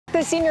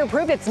The senior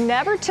proved it's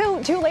never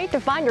too late to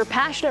find your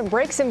passion and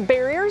break some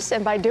barriers,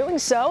 and by doing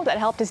so, that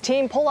helped his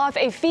team pull off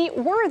a feat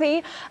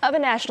worthy of a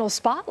national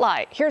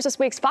spotlight. Here's this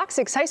week's Fox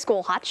 6 High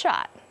School Hot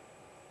Shot.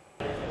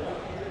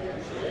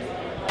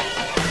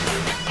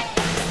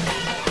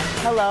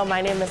 Hello,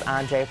 my name is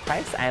Andre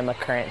Price. I am a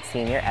current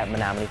senior at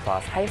Menomonee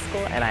Falls High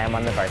School, and I am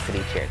on the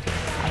varsity cheer team.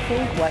 I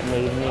think what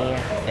made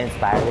me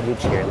inspired to do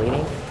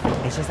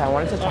cheerleading is just I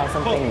wanted to try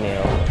something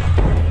new.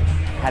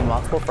 I had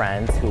multiple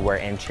friends who were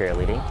in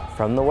cheerleading.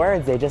 From the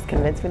words, they just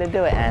convinced me to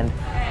do it, and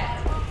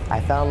I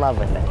fell in love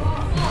with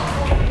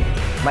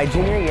it. My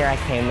junior year, I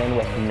came in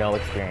with no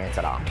experience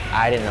at all.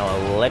 I didn't know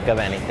a lick of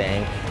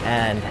anything,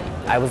 and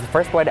I was the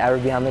first boy to ever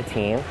be on the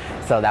team,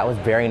 so that was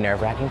very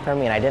nerve-wracking for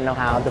me, and I didn't know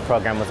how the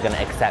program was going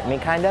to accept me,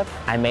 kind of.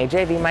 I made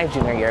JV my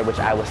junior year, which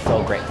I was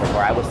so grateful for.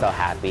 I was so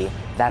happy.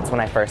 That's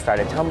when I first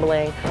started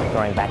tumbling,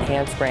 throwing back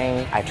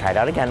handspring. I tried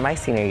out again my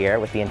senior year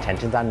with the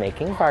intentions on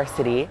making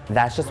varsity.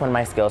 That's just when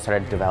my skills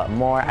started to develop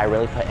more. I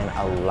really put in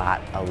a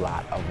lot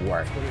of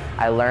work.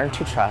 I learned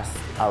to trust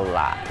a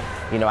lot.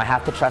 You know, I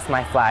have to trust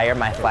my flyer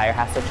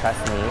has to trust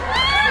me.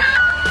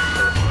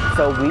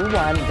 So we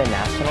won the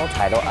national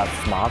title of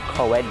Small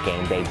Co-ed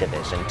Game Day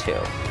Division II.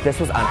 This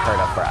was unheard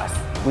of for us.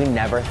 We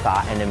never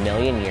thought in a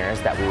million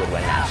years that we would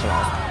win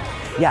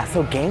nationals. Yeah,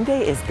 so game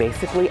day is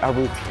basically a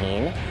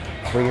routine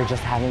where you're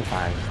just having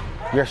fun.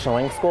 You're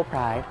showing school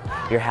pride,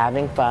 you're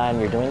having fun,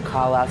 you're doing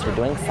call-outs, you're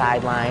doing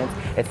sidelines.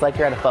 It's like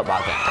you're at a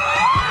football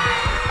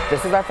game.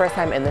 This is our first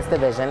time in this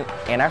division,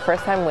 and our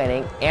first time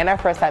winning, and our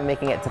first time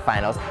making it to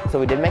finals, so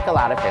we did make a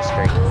lot of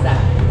history.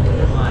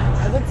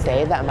 I would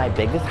say that my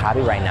biggest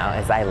hobby right now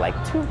is I like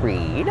to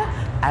read,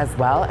 as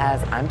well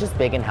as I'm just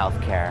big in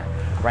healthcare.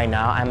 Right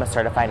now, I'm a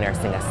certified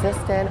nursing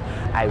assistant.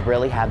 I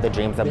really have the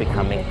dreams of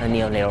becoming a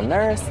neonatal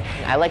nurse.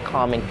 I like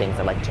calming things.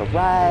 I like to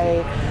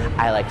write.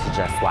 I like to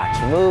just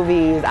watch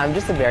movies. I'm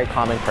just a very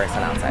calming person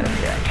outside of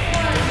here.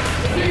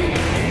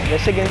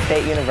 Michigan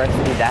State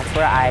University, that's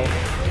where I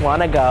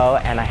want to go,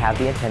 and I have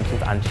the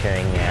intentions on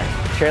cheering there.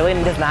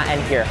 Cheerleading does not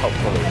end here,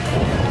 hopefully.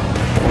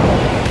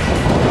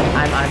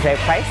 I'm Andre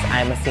Price.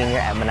 I'm a senior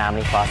at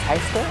Menomonee Falls High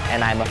School,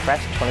 and I'm a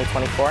fresh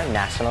 2024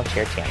 National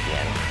Cheer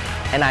Champion.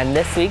 And I'm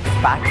this week's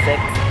Fox 6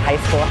 High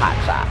School Hot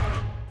Shot.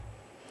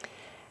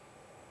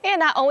 And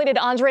not only did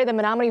Andre the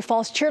Menomonee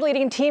Falls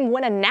cheerleading team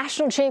win a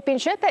national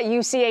championship at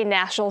UCA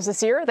Nationals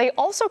this year, they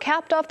also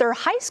capped off their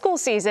high school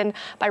season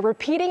by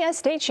repeating as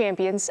state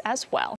champions as well.